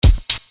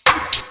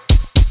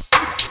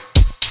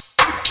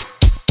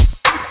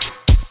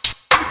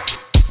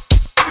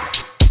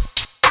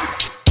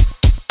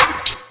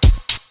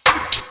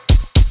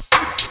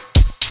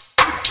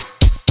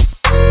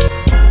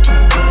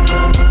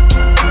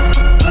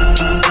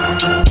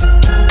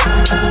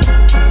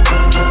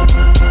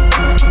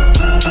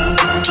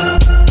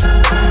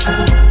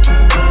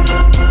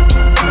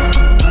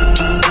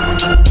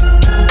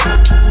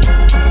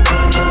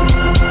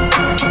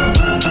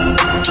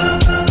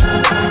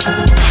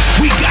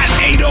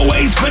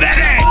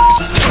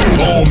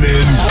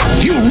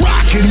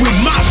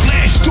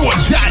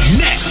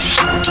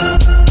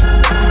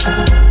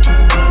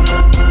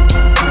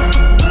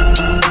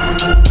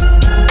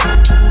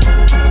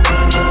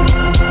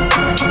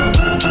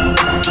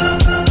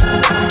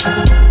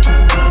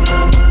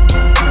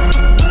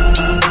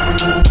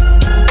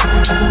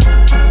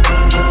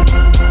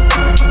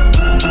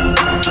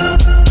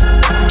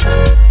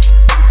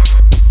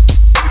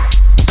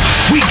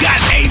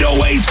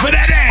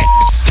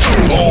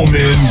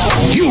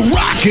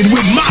rockin'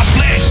 with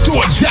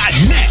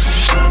myflashstore.net.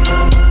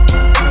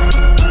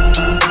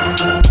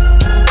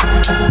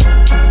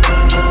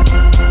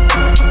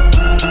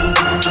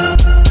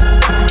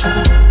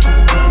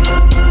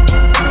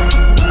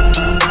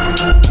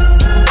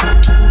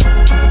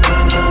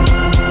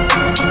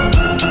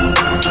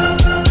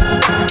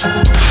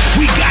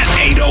 We got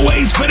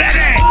 808s for that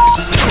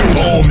ass.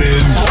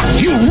 Bowman,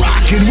 you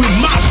rockin' with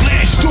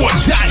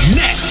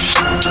myflashstore.net.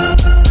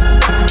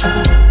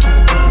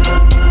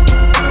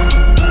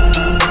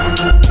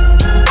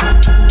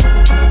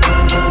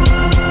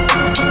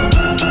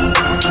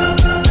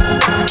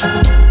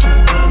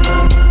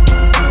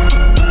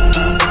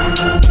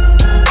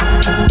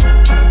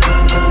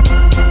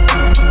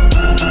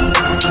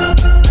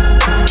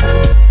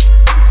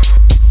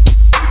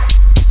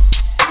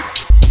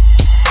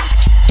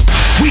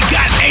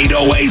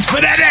 Ways for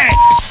that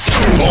ass.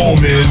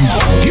 Bowman,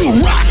 you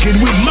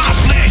rockin' with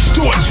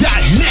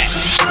myflashstore.net.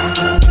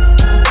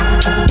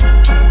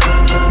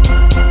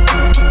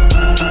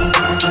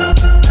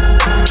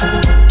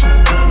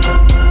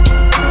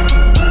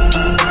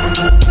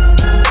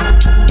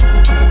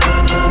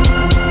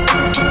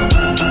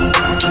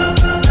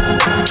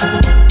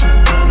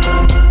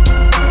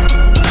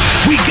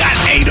 We got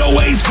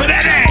 808s for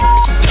that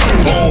ass.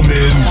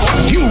 Bowman,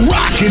 you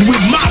rockin'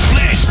 with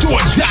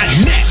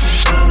myflashstore.net.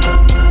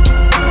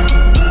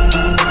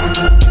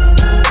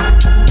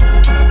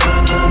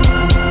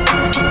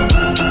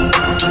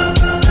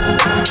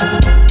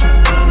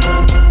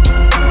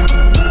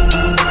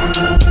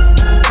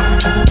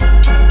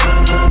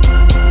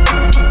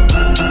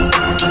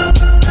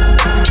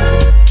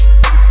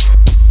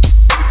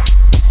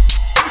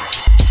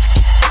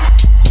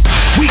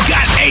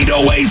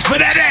 Ways for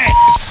that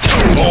ass.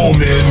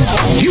 Bowman,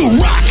 you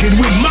rockin'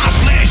 with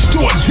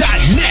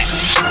myflashstore.net.